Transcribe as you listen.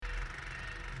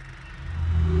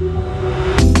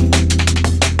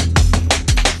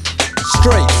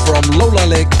from Lola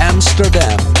Lake,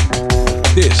 Amsterdam.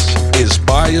 This is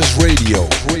Bajes Radio.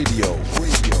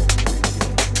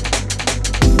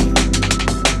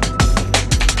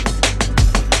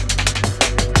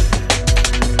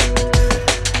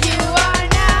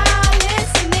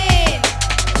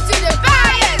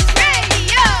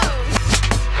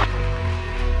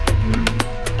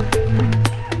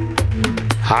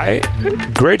 Hi,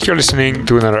 great you're listening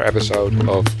to another episode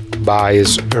of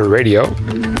Bajes Radio.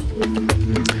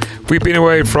 We've been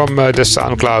away from the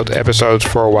SoundCloud episodes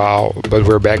for a while, but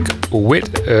we're back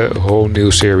with a whole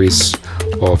new series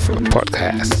of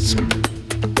podcasts.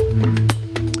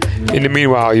 In the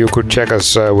meanwhile, you could check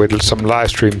us with some live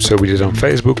streams we did on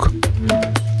Facebook.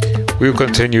 We'll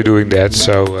continue doing that,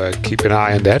 so keep an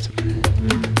eye on that.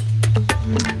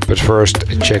 But first,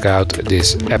 check out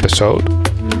this episode,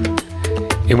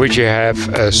 in which you have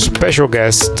a special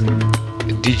guest,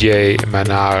 DJ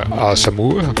Manar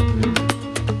Al-Samour,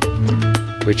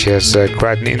 which has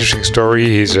quite an interesting story.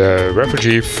 He's a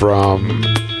refugee from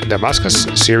Damascus,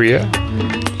 Syria,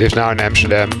 lives now in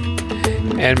Amsterdam,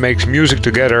 and makes music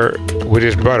together with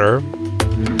his brother,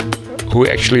 who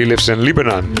actually lives in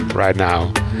Lebanon right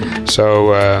now.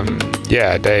 So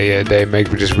they make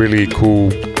this really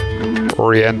cool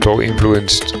Oriental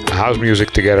influenced house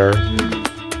music together.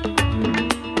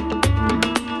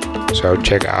 So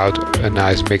check out a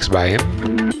nice mix by him.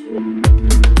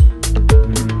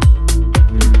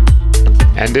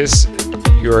 And this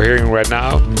you are hearing right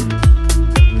now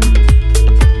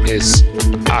is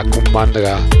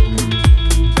Akumandra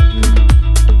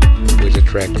with the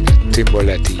track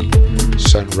Timboletti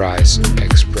Sunrise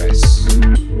Express.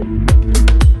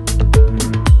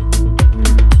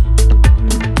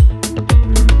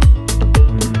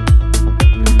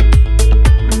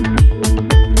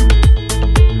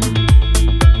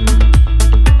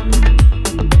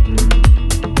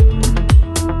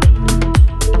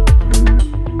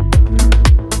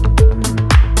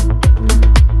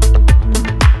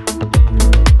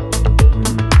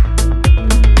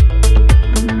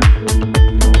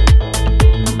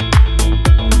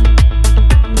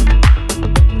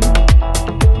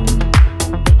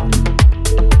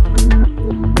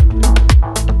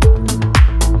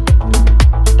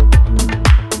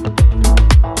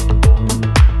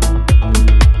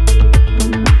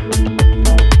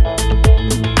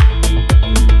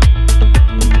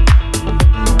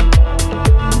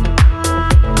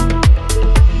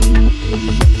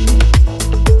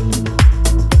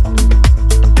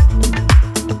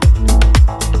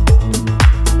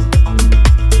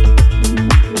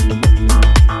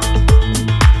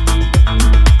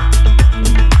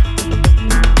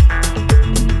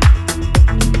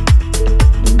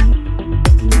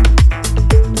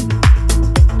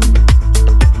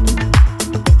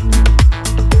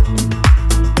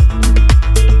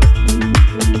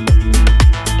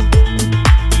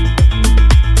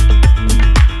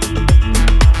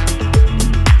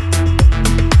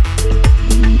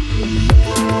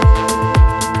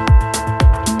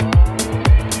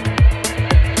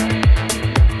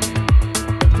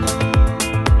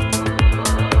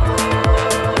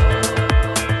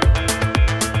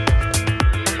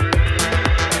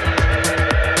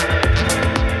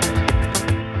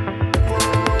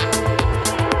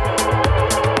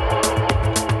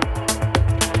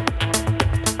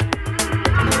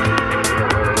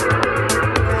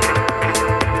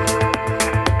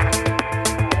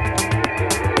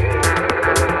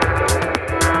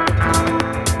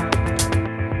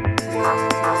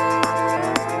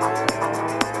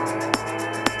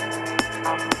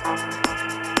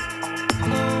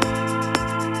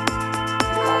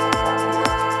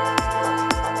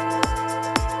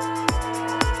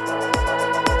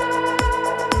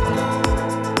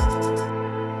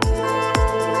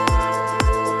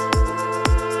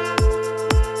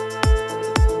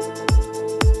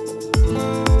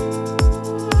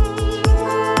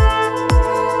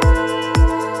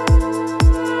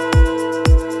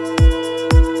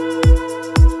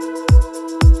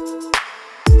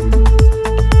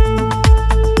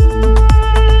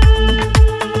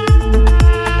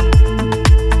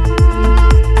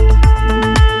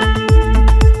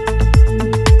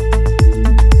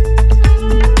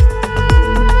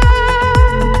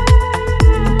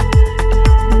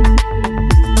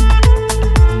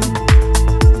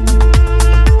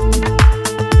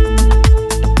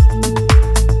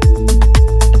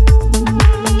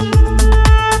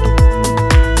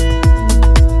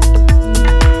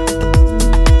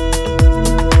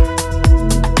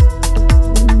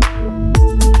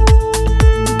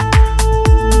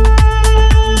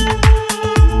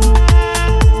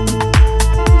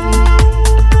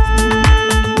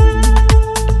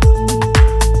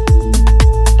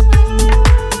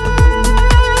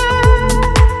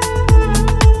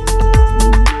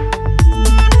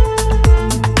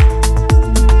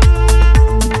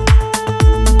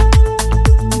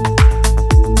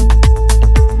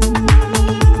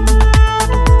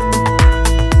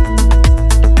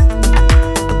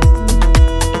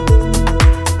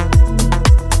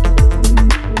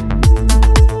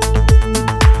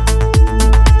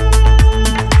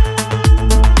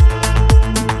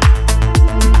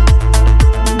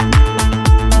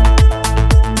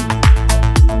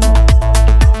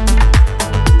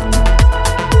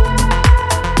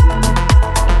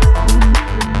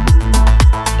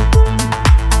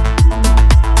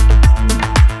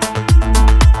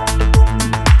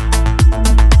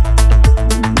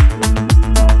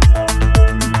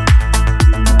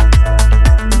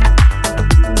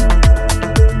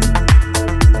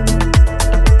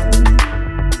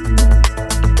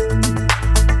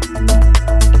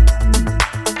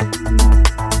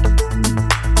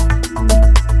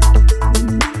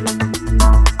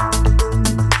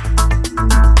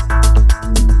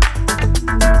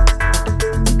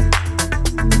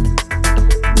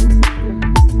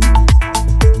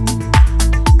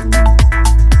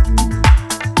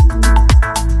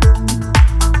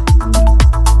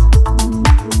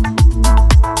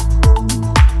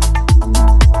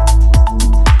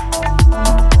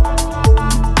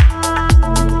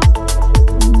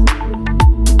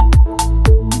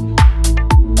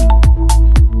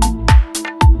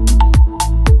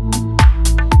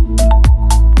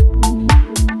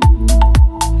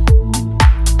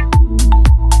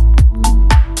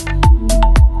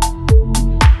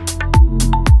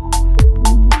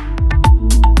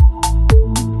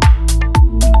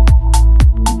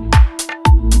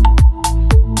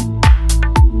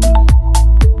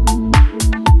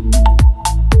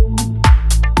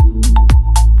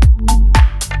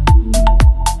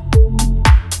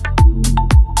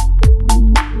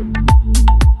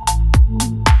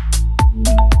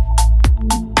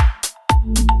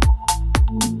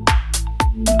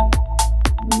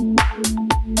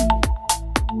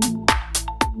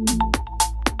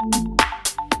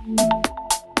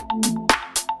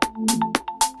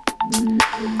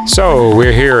 So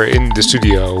we're here in the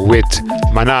studio with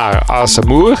Manar Al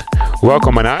Samour.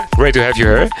 Welcome, Manar. Great to have you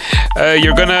here.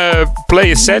 You're gonna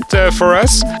play a set for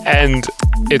us, and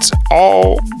it's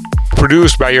all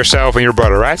produced by yourself and your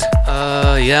brother, right?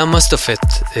 Yeah, most of it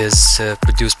is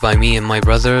produced by me and my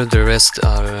brother. The rest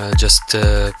are just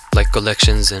like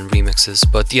collections and remixes.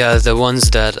 But yeah, the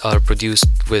ones that are produced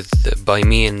by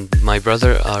me and my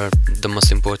brother are the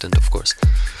most important, of course.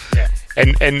 Yeah.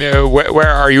 And where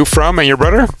are you from and your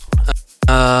brother?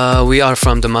 We are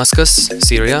from Damascus,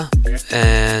 Syria,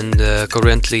 and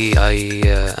currently I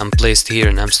am placed here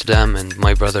in Amsterdam, and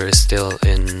my brother is still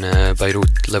in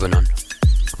Beirut, Lebanon.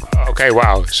 Okay,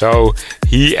 wow. So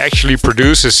he actually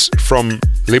produces from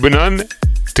Lebanon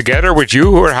together with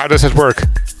you, or how does that work?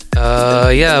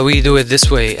 Yeah, we do it this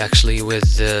way actually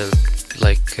with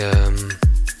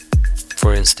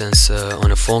for instance,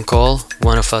 on a phone call,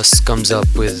 one of us comes up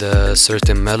with a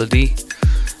certain melody.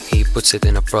 He puts it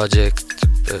in a project,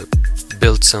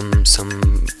 builds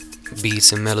some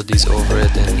beats and melodies over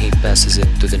it, and he passes it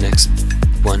to the next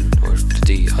one or to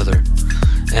the other.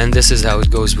 And this is how it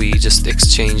goes. We just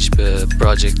exchange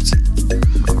projects.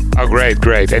 Oh,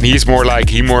 great. And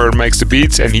he more makes the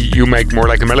beats, and you make more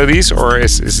like the melodies, or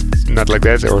is it not like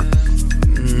that, or?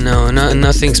 No,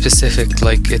 nothing specific.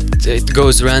 Like it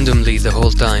goes randomly the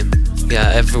whole time. Yeah,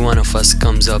 every one of us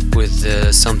comes up with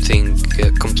something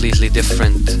completely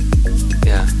different.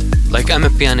 Yeah, like I'm a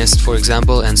pianist, for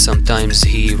example, and sometimes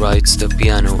he writes the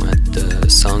piano at the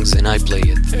songs and I play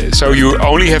it. So you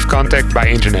only have contact by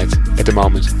internet at the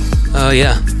moment?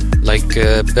 Yeah, like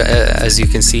as you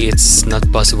can see, it's not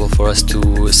possible for us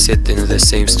to sit in the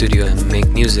same studio and make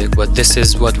music, but this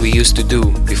is what we used to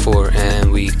do before and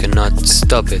we cannot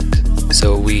stop it.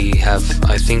 So we have,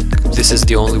 I think this is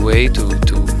the only way to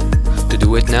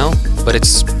do it now, but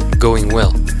it's going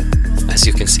well, as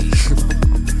you can see.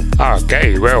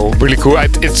 Okay, well, really cool.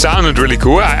 It sounded really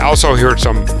cool. I also heard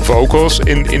some vocals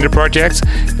in the project.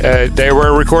 They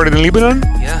were recorded in Lebanon?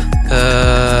 Yeah.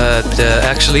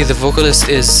 Actually, the vocalist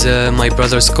is my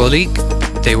brother's colleague.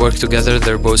 They work together.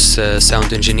 They're both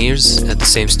sound engineers at the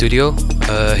same studio.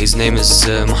 His name is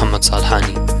Muhammad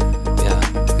Salhani.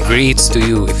 Yeah. Greets to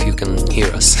you if you can hear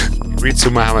us. Greets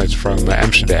to Mohammed from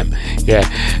Amsterdam. Yeah.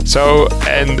 So,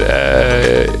 and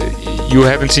you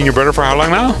haven't seen your brother for how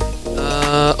long now?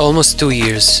 Almost 2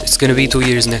 years. It's gonna be 2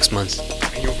 years next month.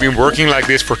 You've been working like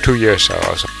this for 2 years, so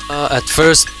also. At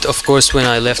first, of course, when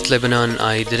I left Lebanon,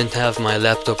 I didn't have my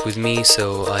laptop with me,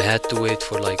 so I had to wait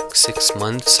for like 6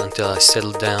 months until I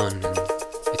settled down and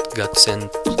it got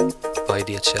sent by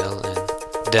DHL, and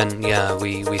then yeah,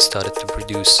 we started to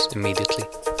produce immediately.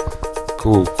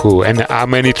 Cool. And how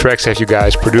many tracks have you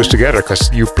guys produced together? Because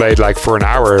you played like for an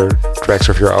hour tracks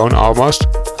of your own almost.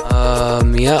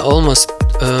 Yeah, almost.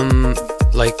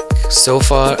 Like so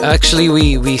far, actually,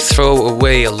 we throw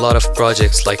away a lot of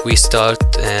projects. Like we start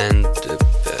and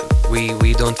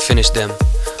we don't finish them,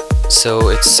 so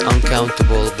it's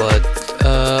uncountable. But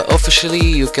officially,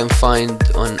 you can find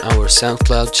on our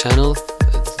SoundCloud channel.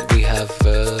 We have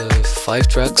 5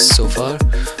 tracks so far.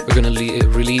 We're gonna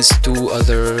release 2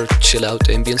 other chill out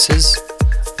ambiences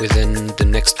within the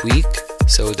next week,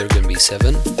 so there are gonna be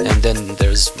 7, and then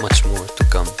there's much more to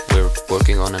come. We're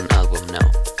working on an album now.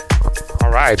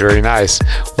 Alright, very nice.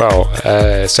 Well,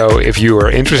 so if you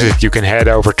are interested, you can head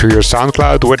over to your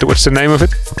SoundCloud. What's the name of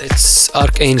it? It's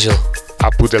Archangel.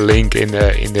 I'll put a link in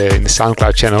the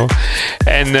SoundCloud channel.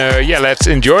 And yeah, let's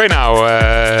enjoy now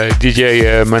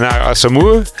DJ Manar Al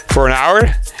Samour for an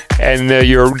hour. And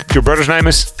your brother's name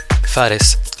is?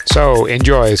 Fares. So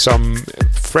enjoy some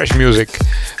fresh music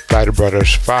by the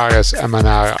brothers Fares and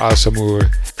Manar Al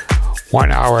Samour.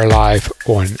 1 hour live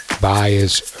on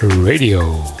Bajes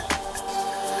Radio.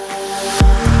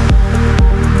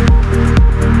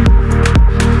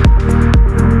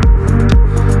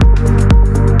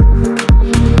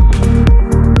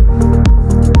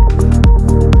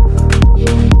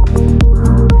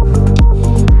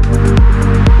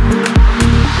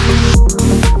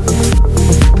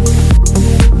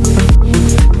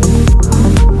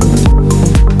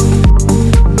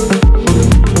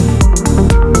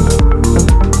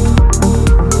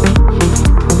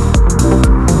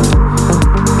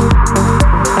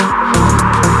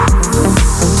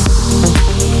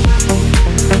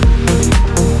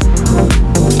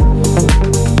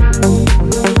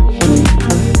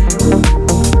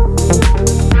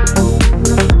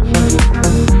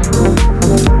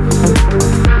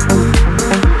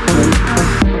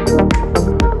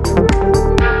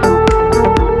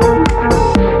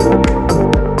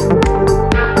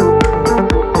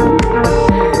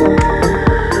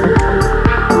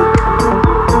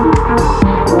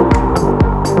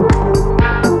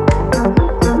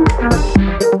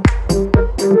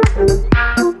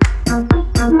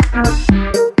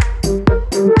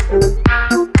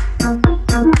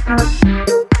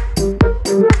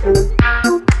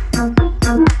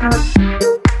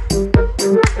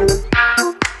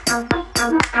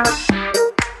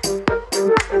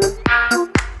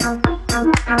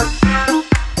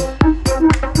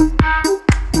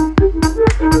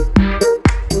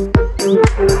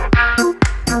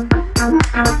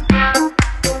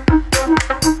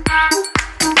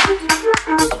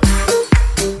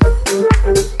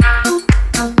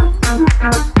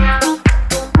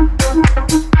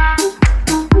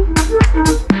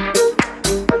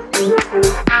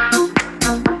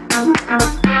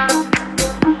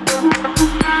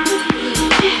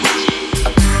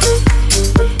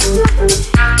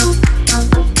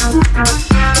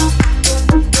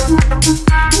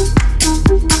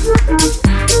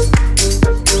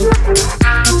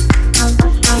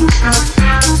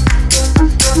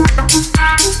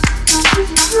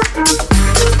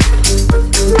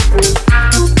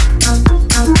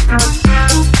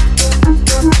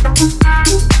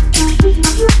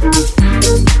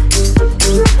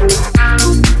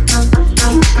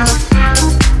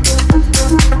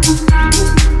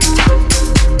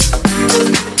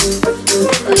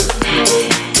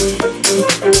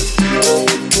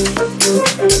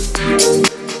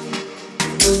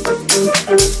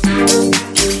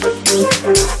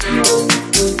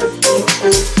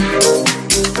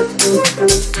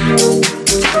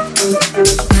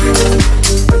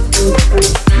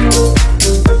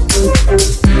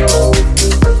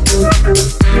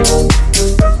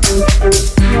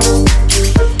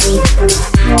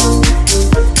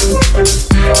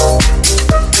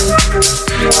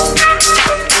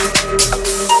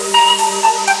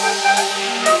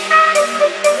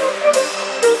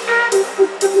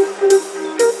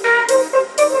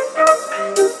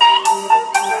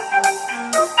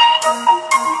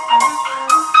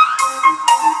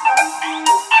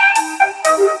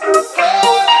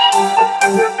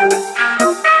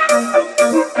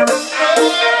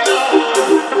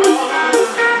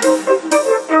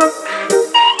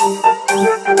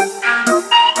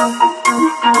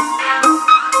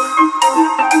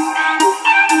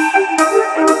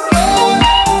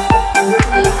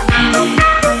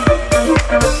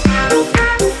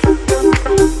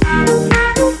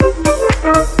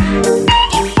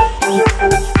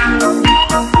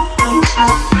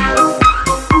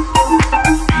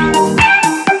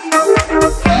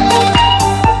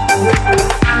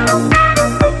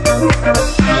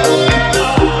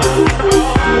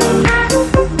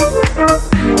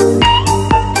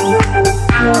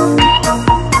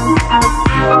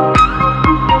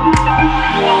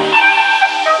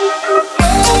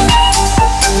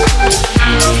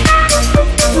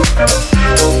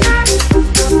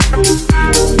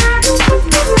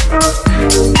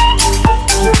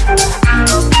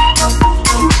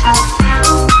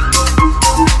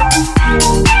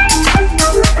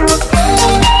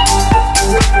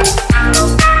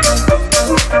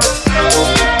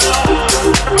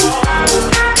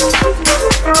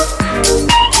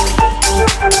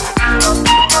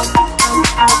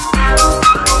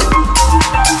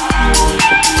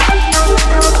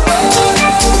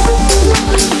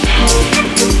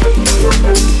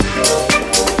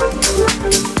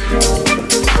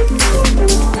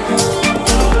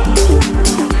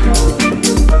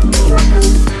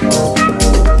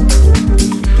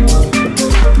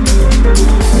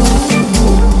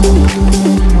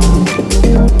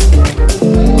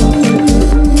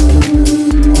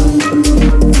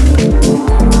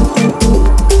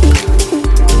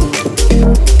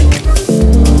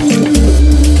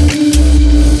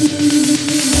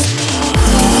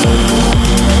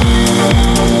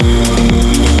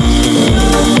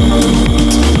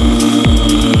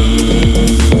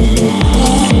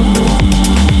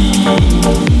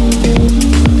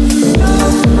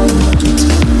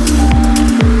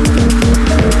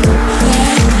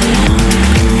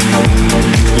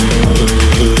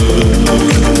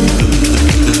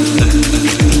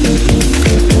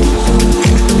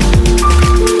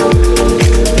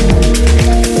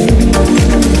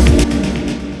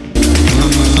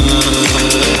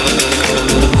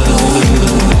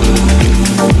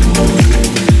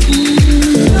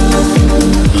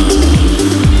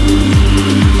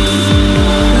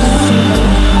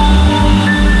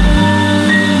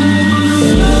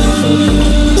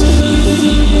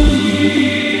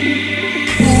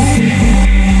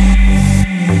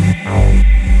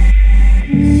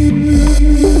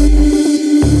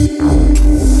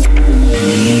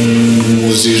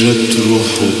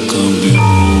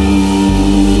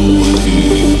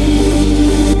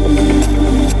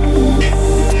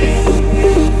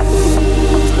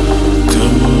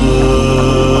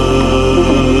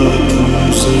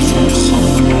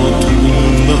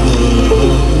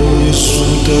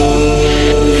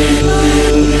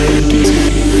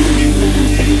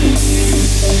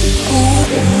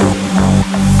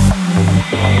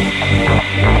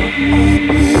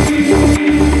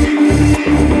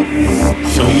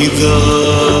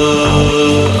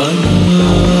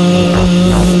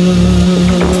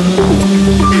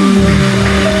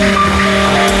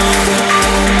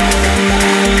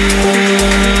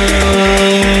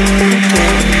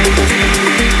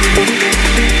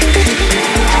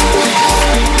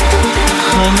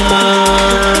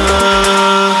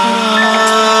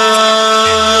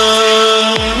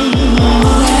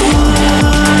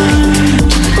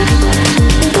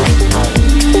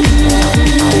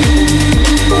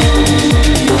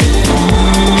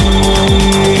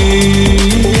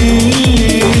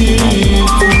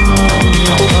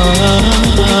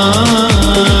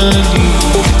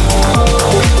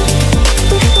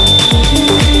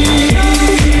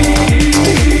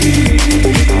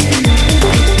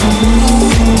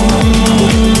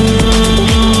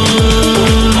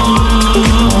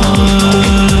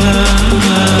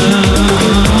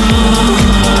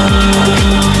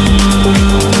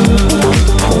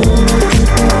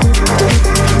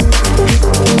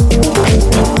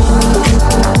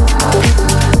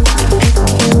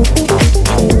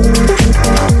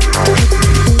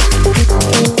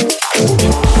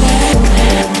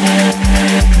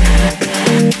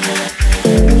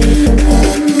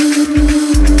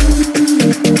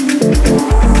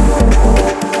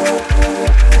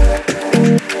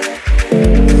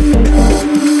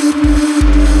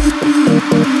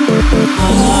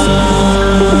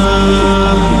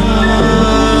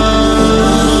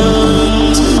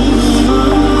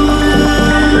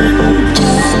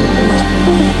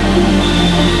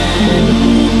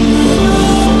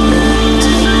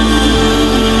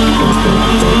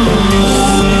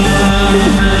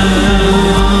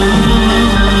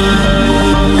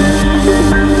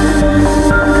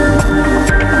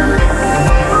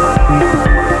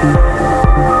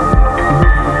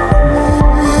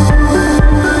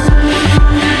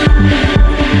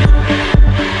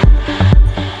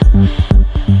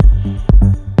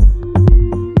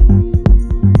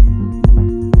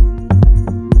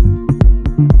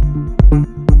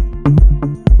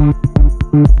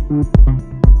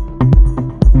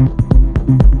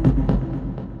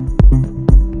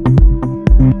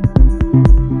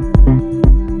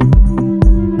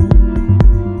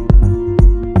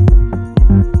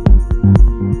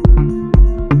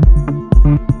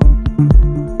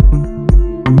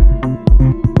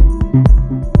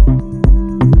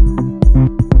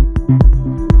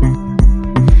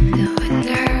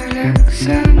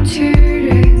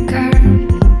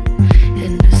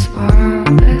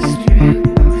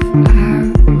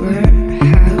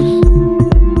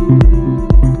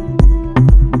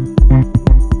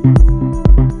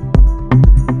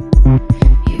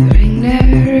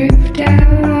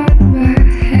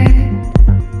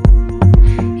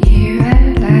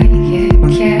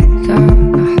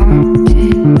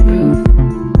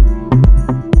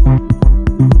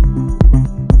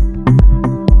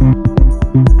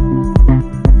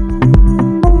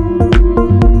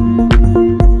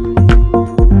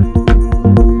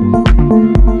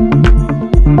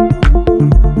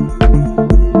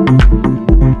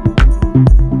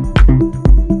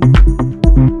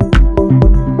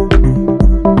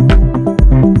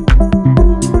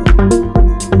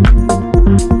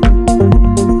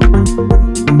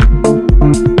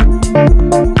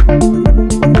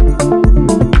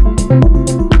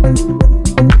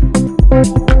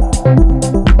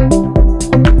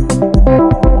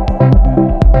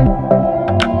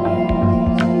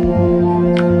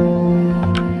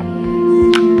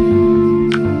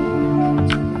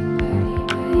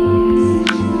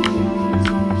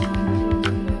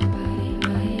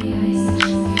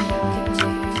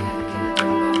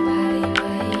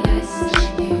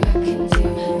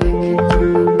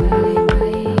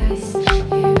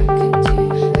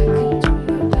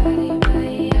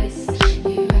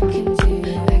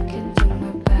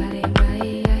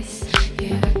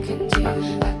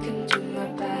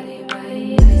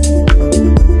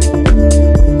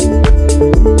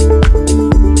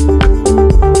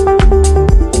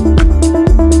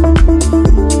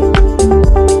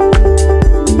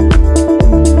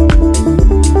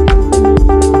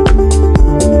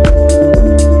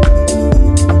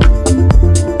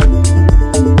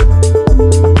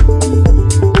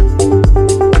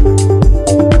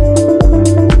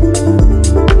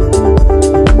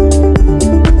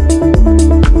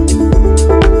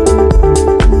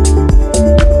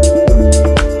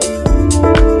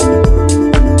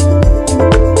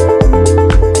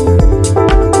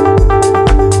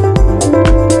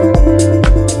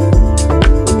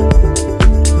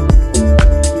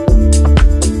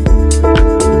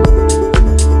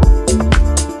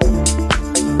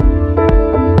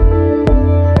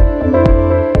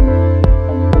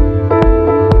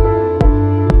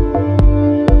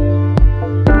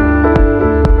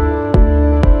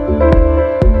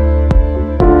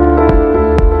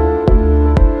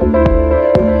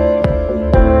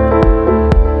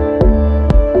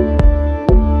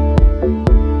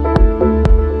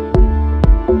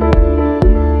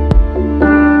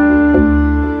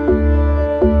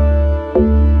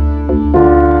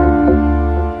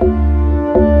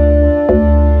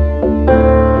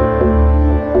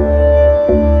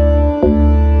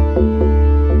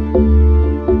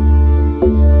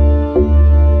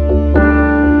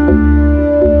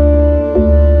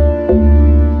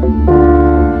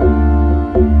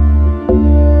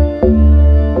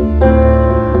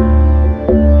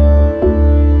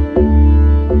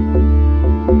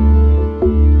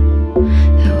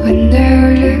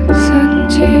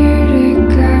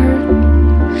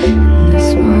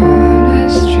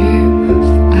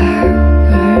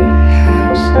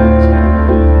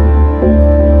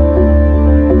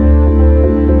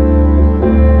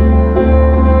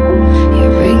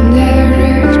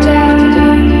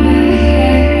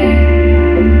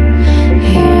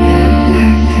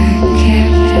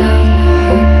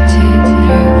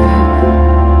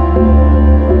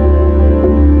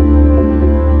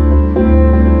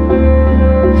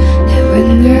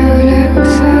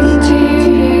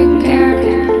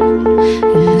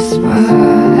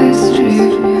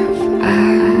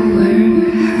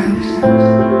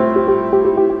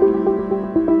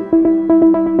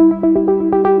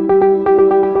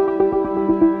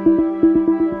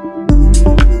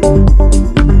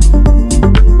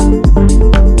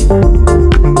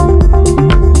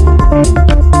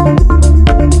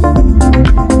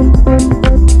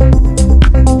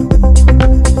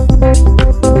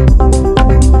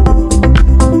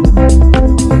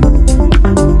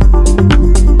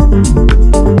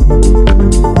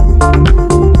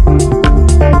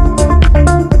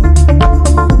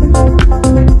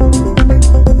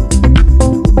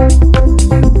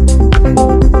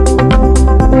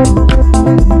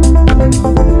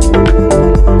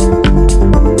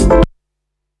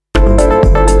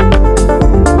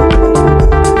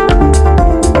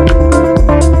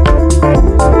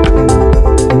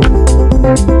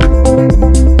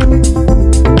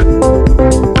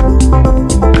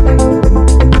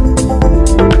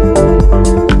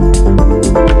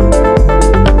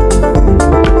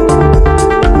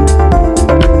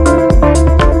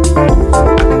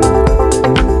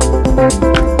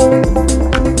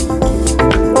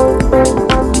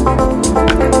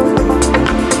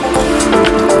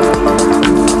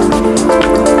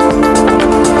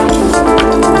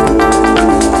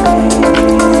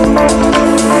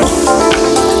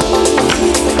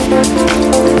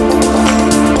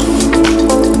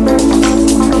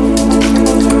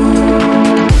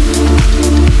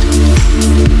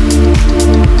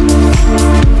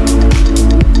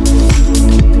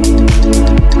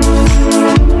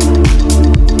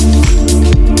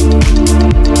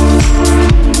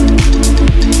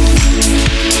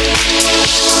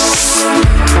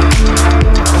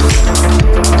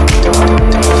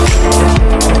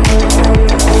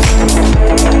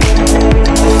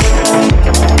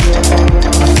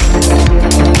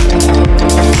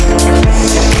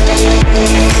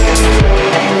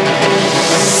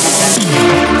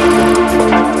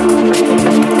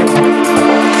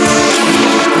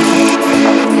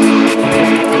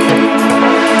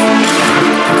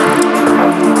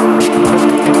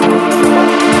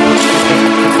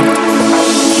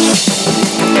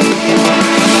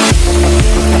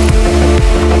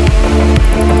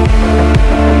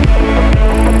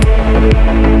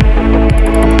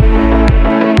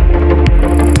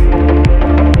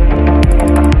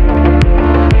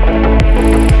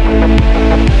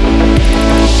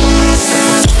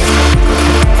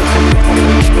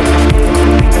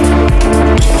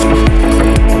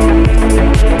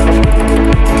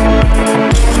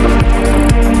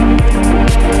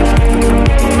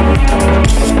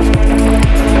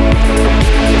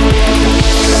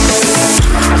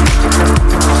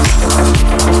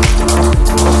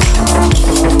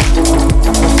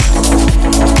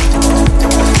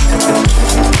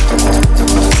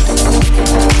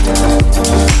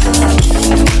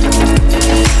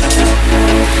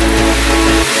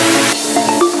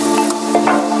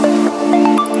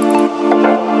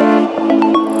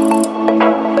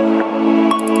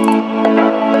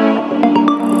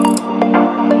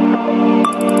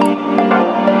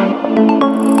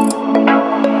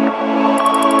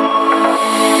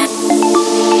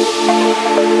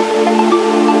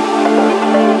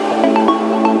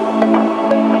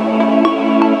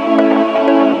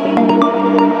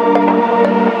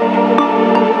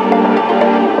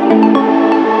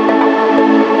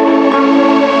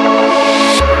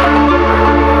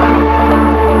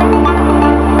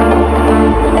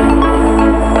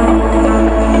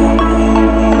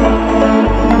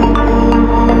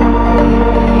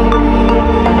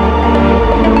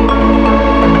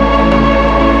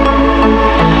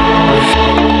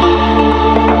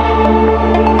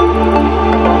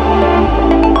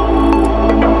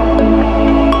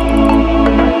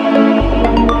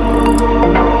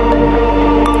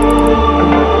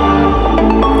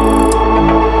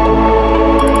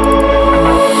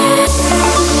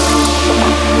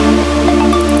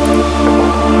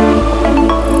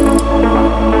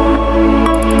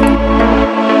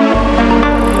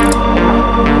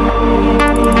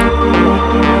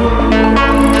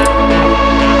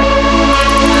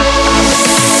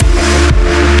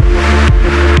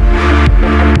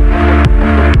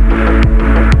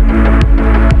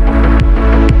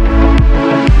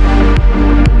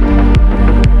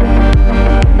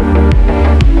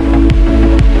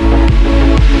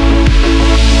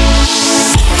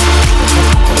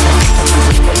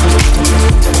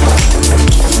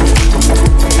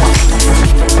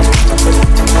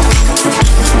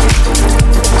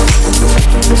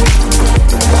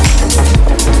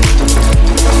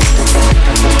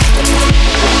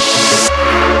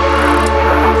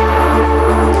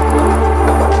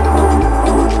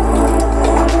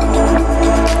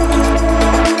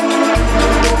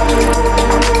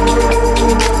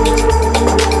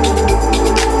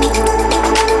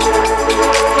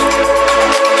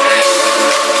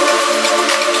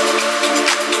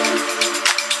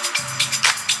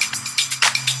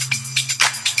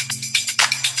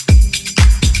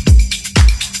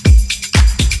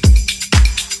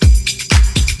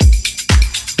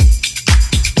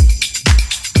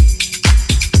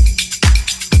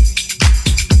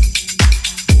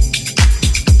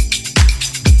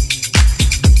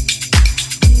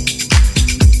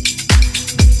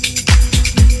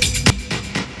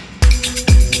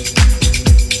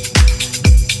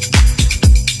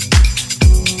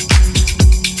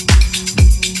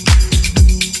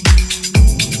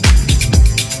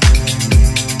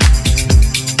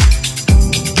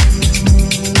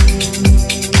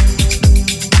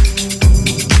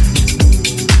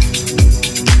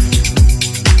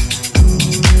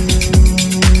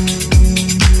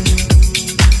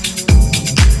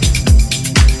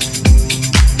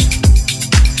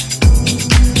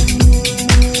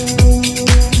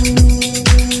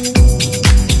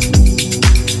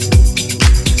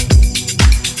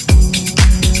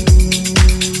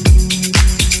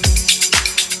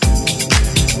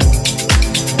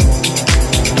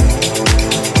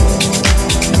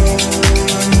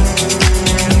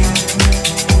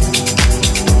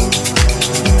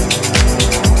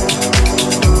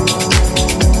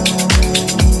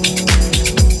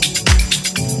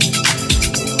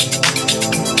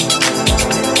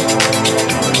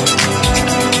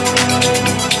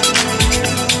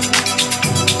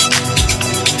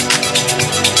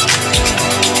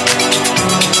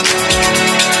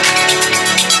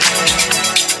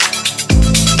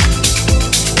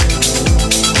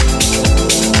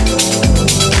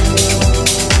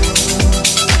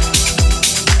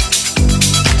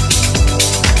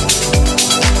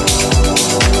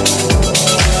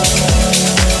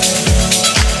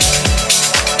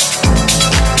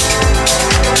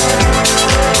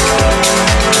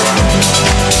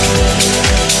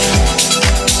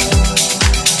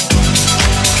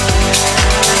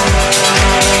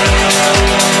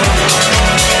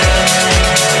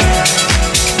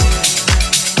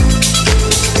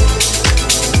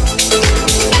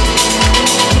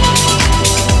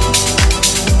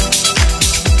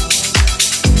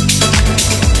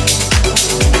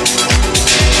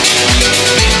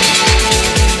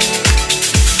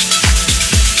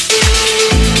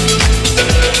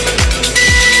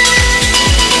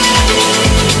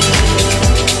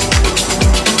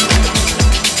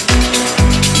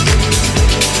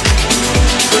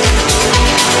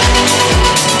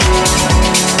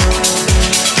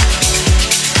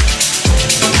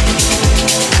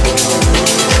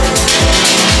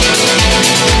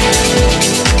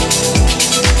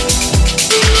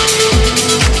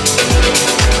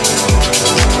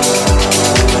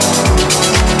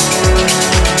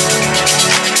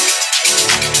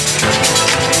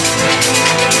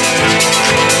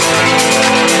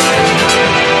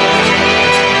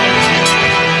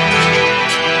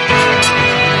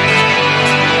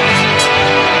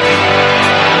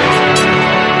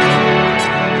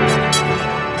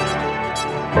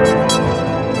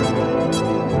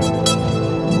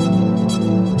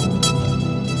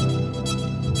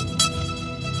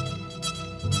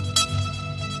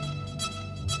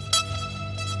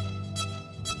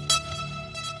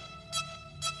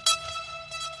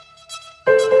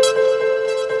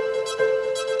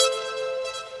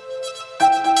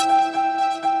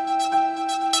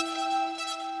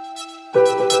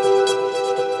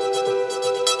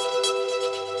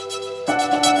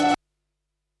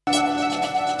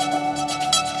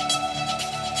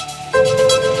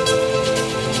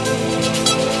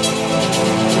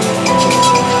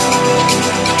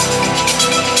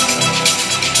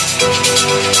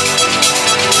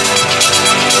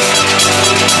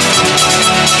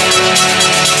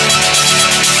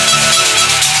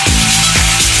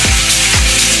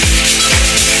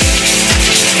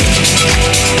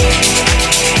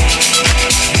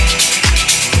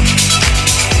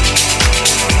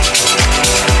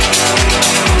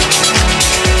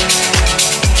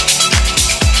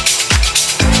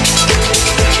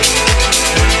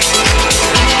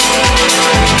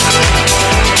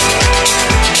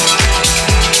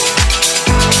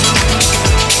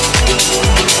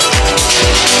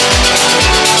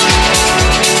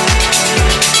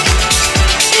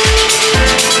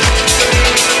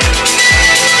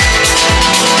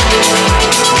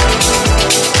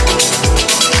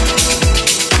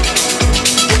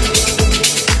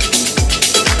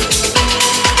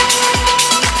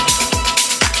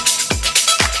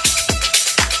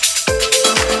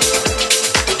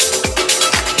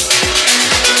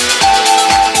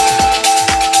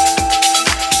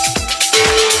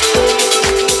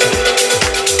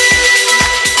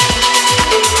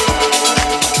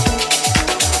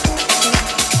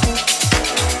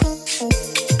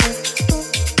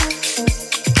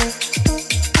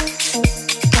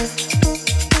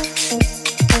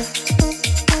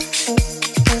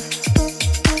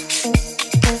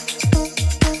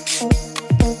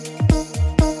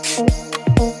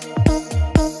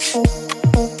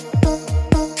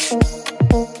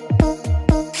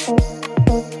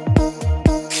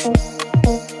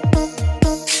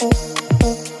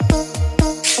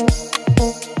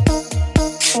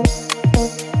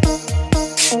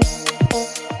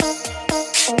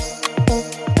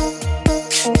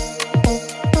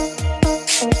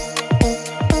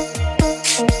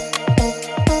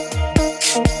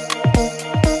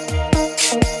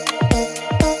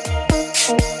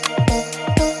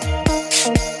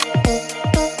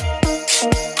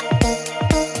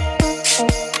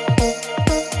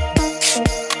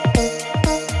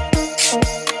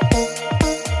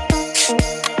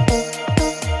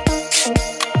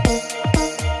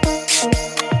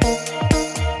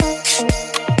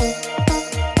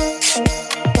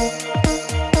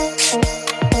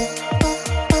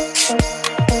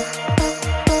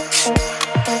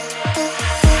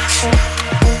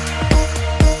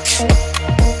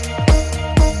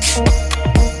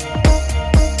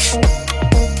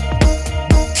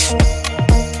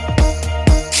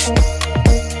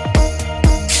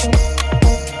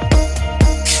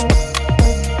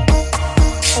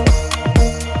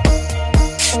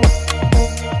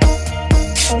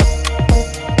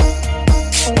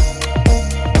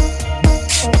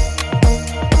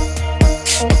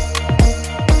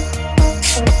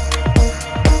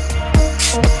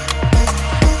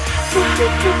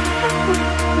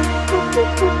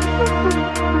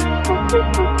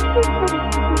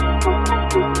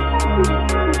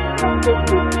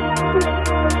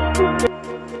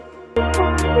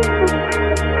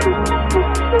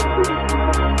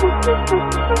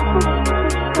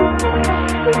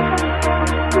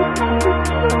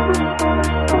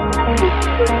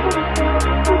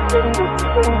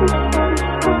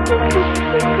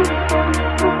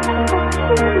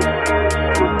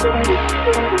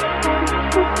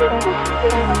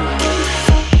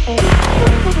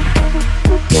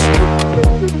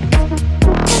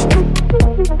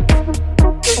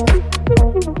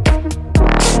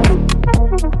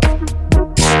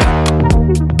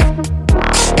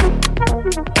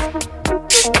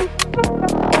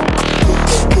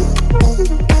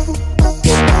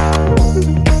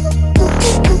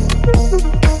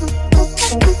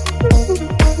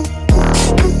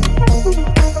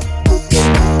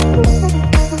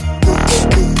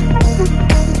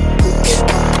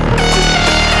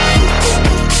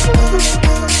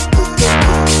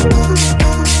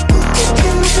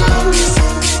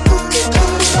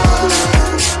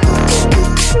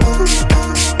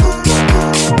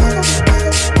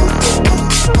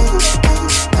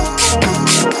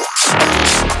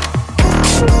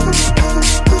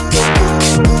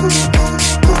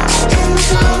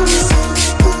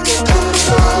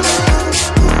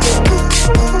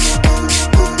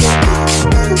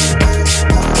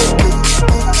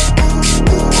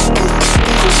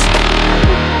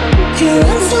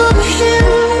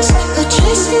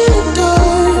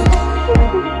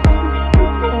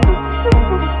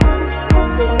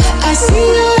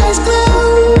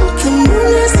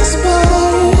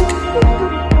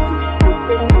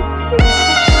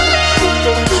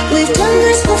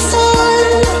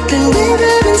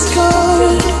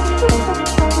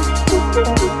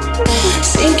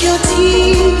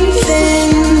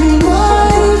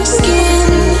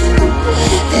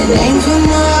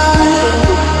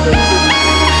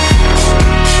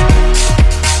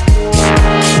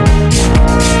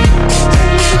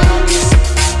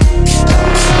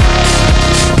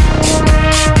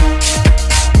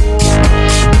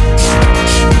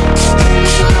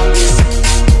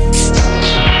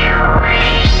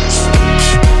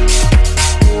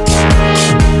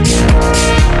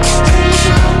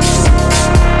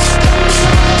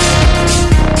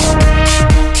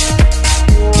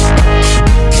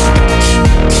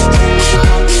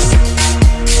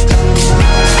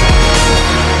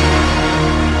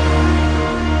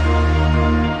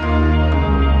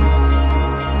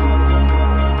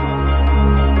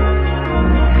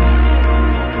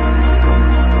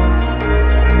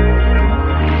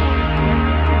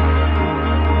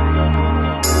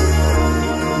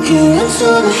 You run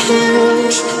through the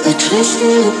hills, I trust in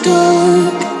the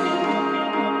dark.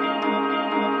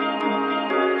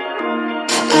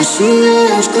 I see your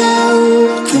eyes glow,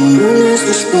 the moon is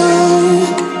the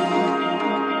spark.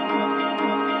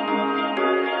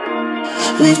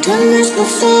 We've done this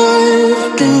before,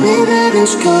 been red and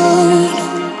scarred.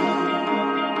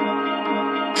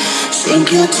 Sink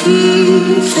your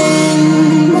teeth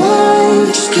in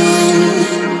my skin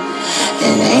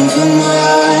and aim for my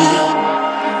eye.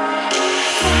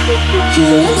 You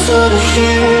run through the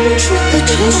hills, I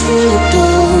trust in the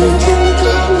dark.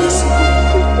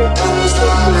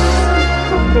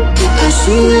 I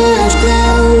see your eyes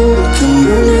glow, the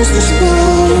moon is the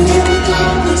spark.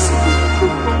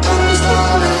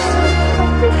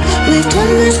 We've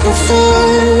done this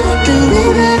before, been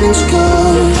red and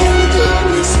scarred.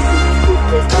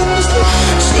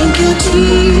 Sink your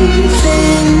teeth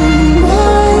in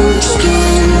my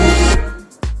skin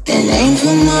and aim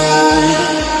for my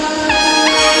eye.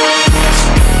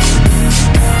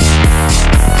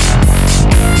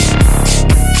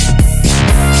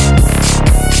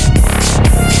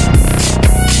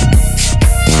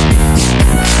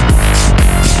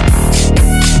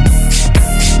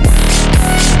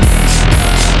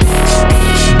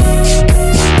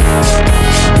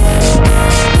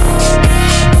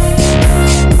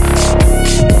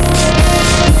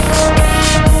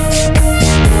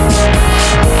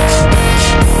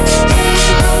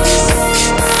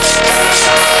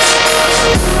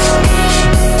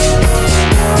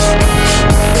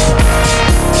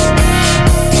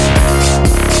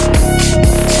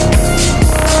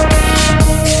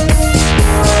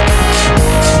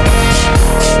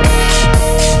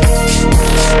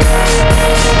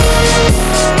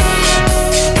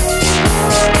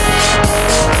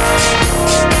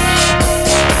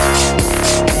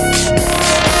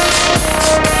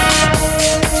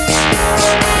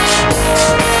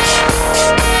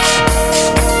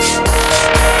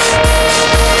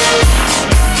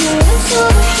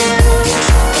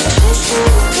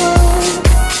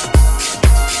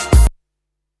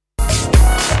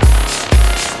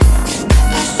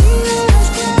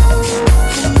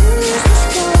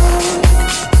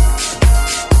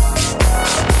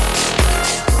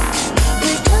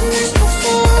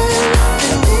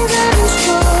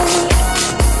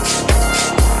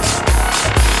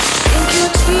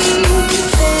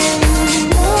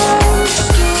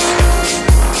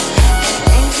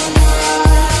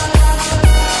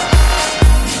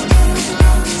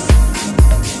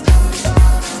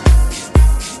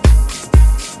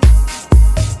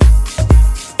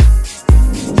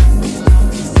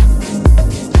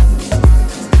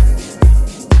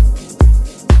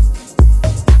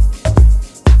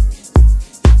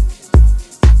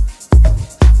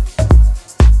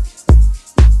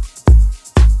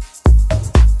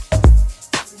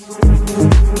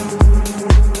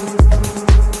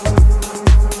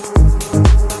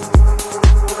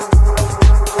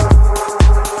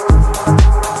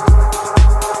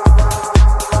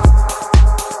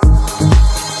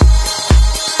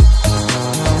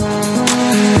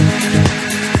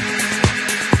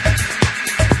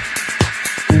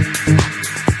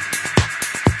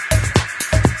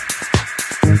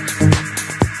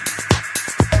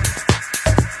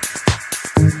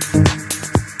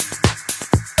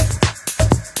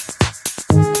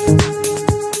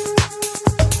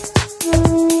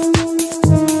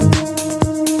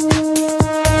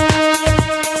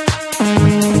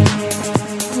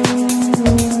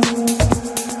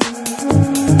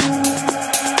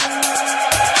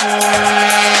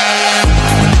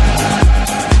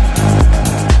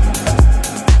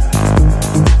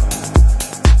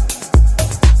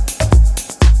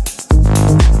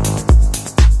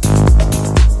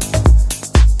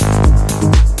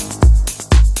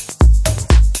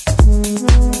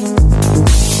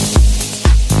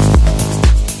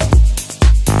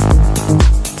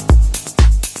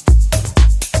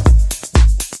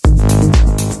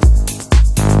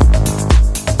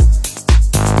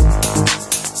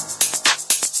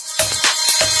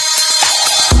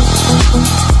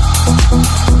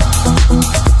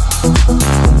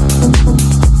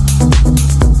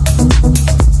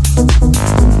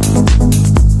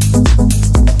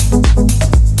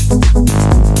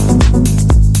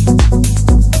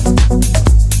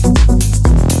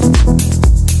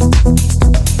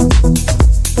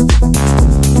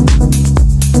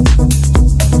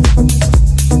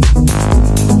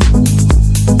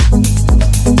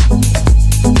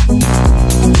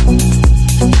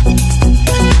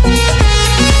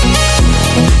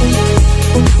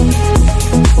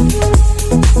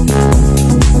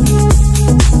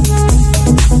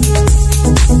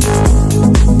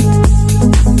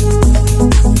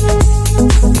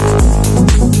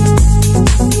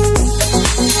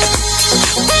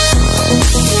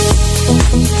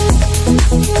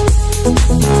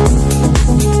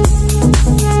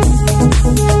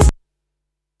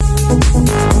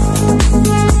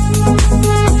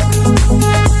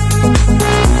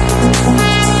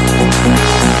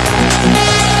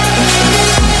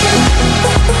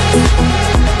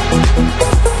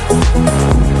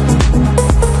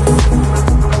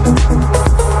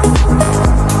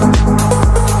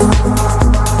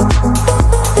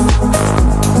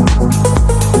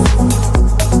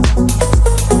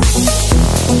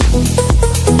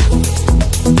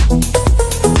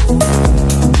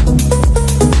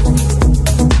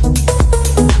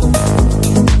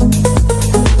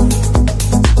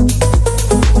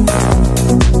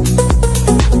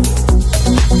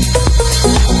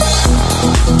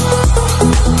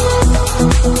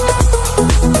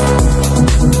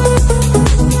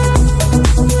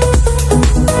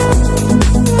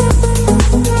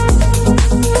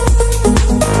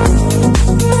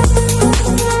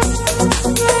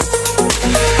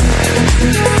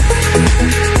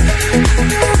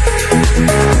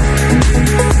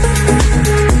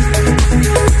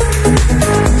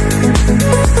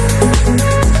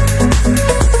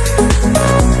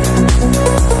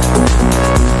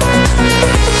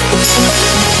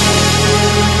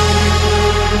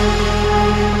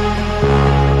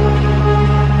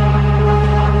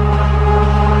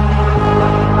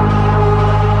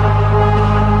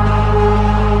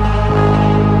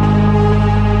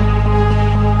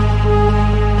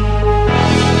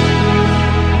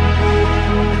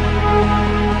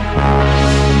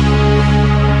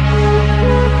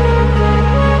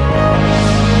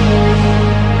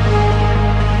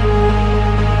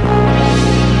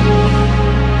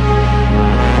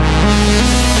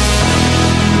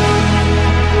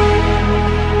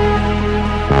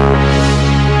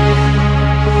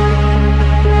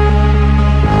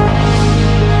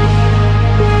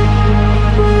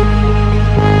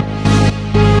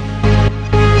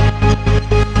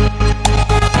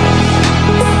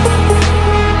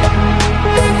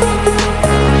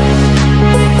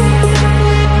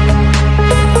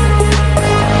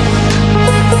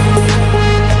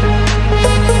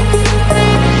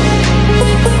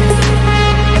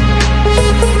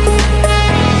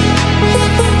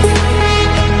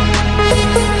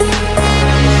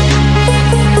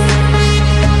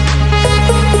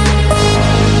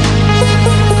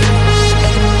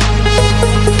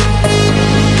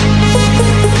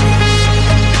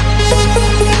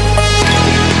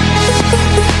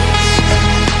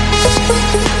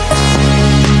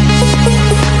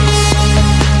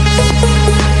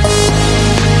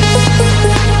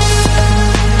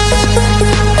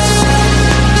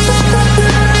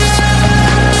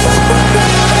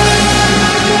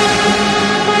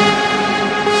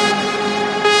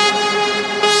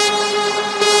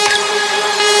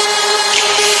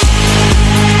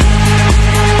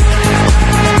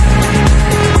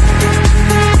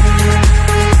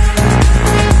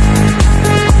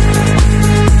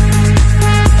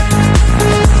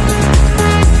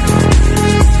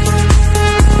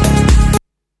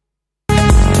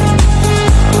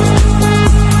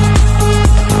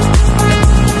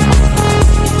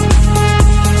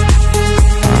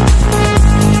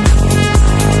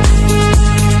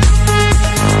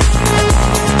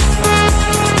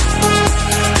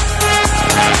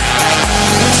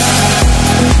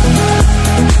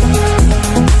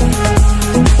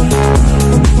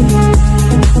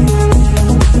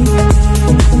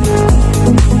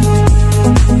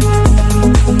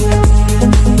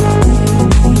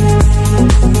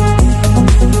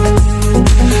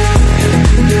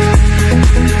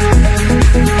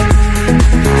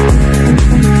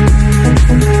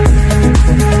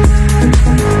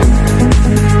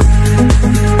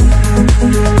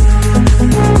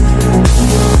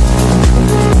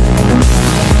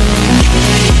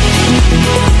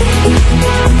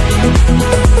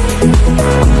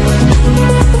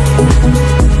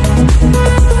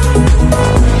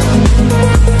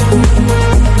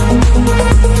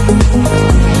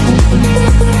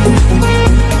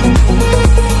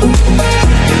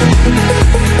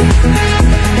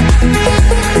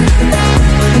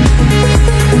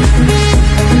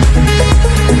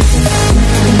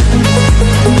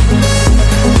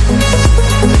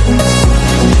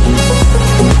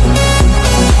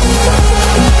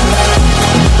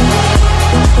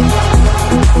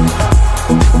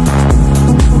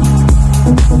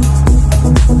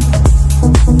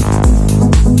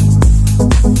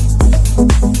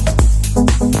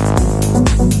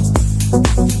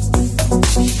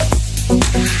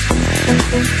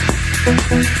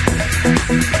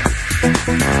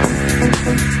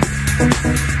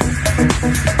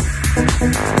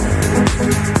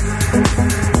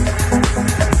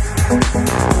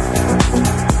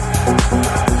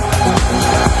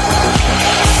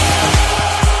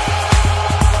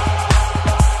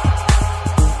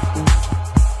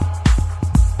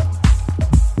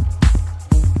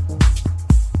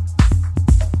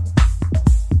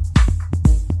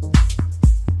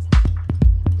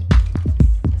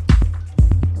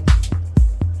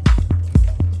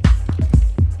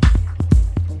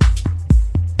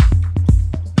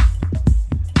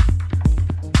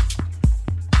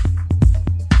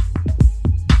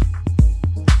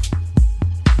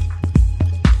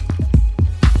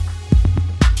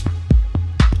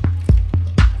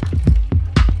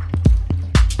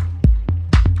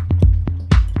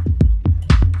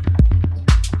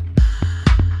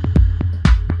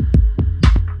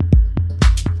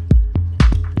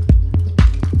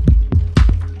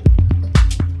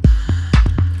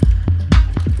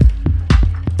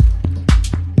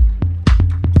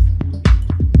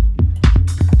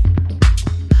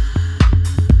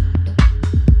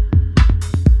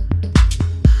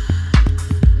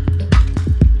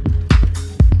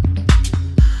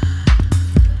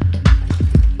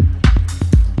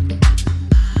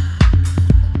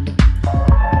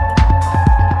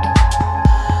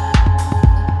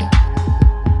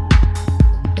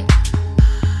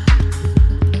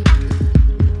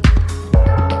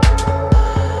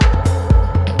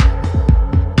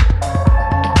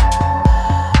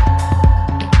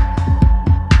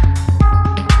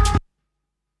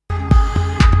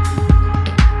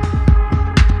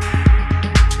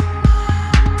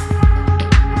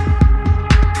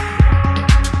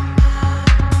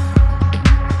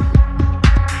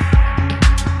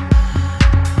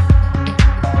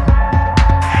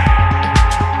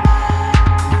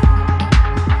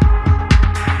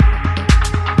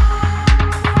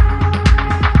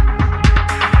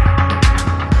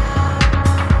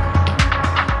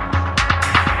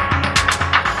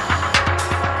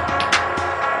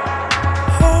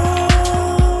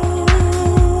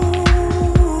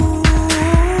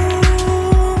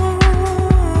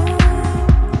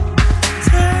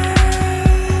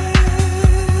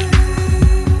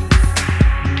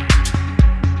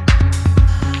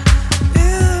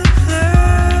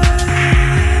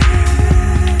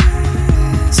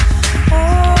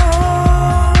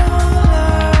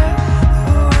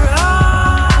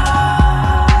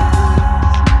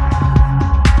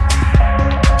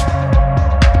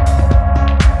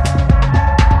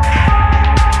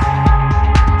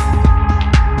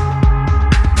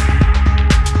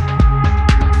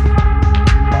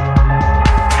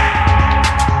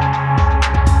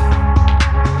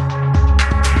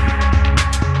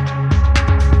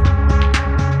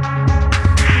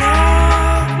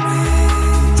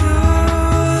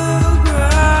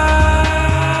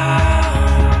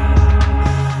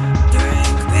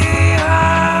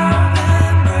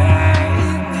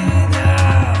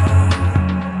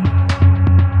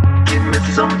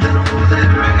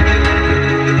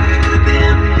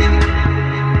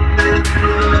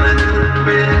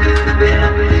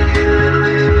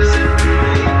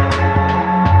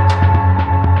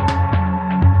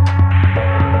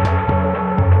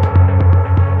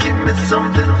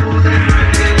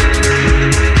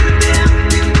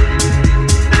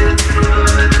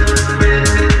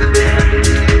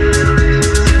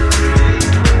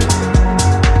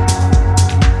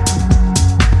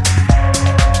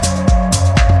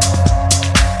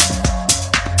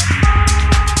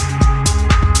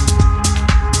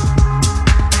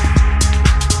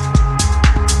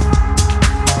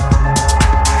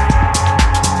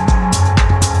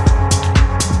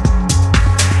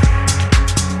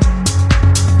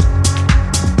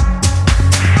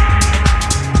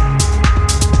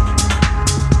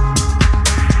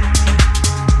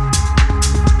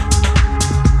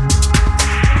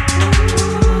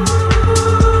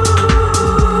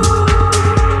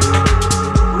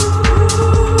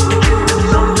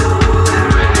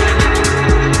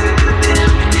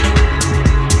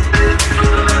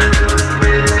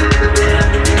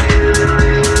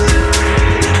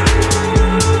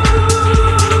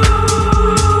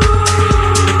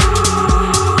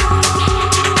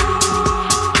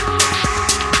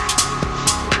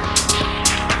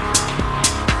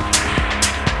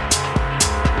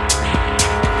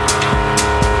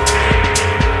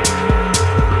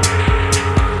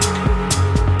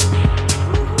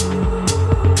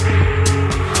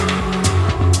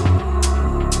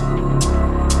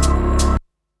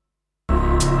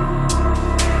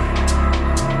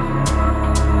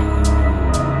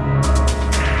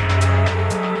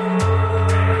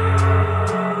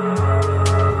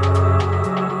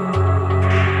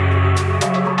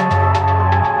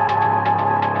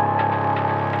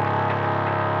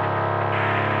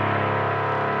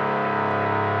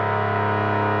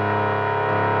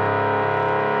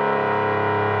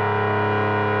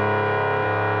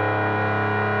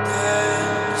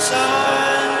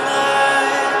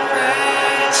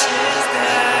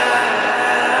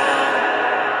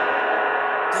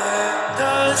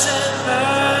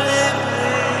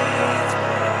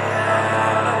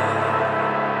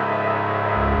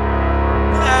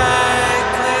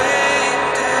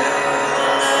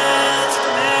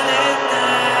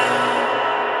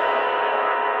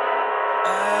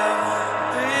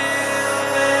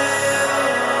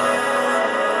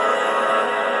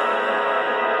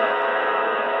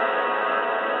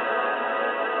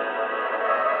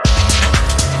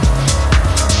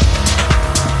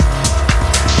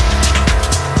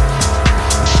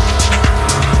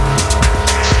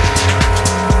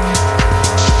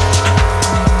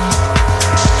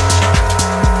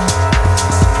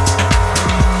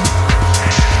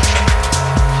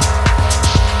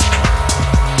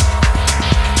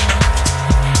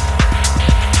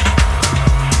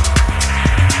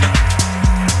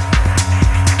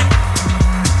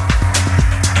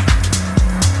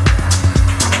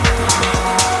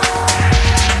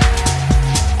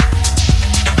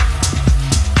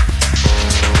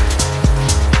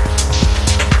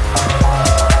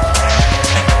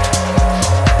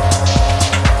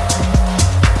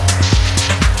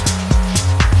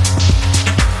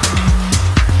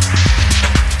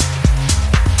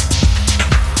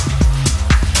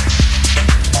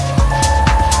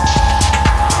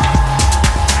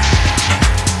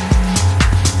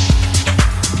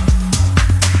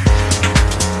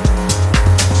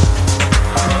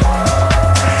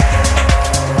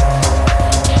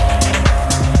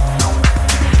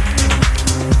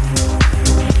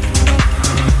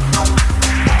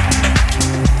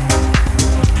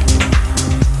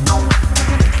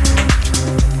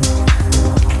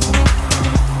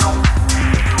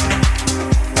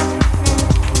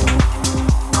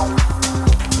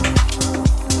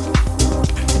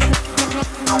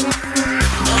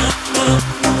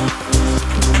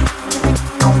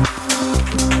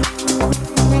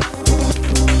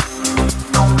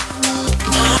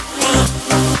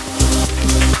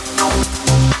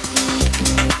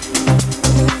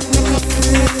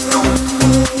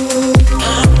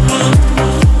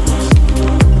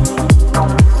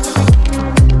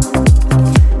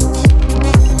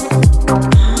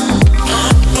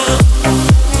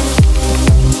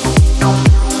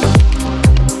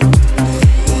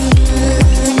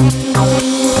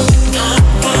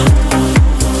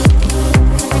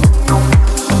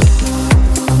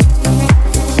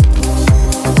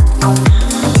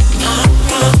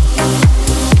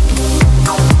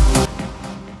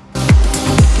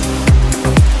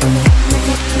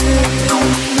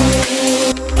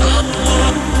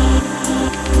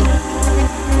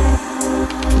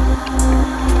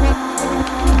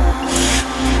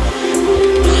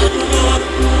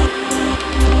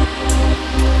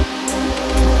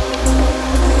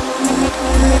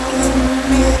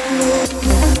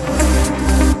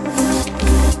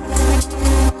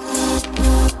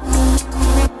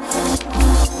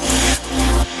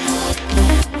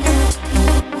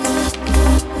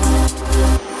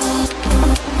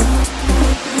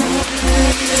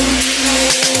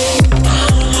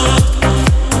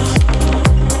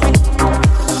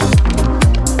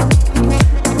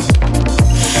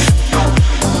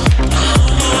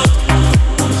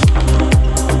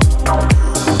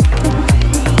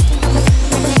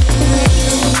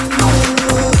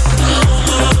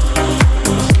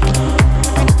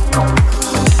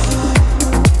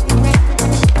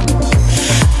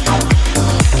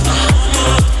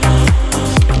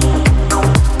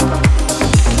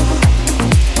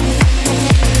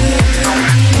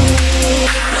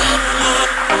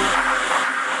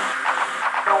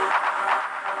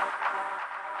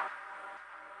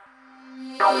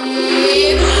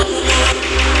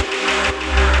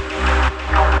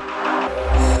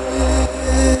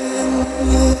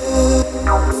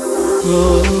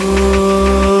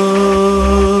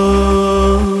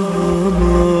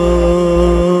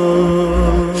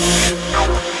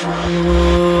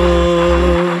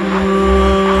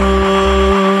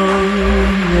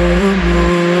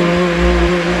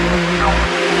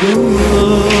 Oh,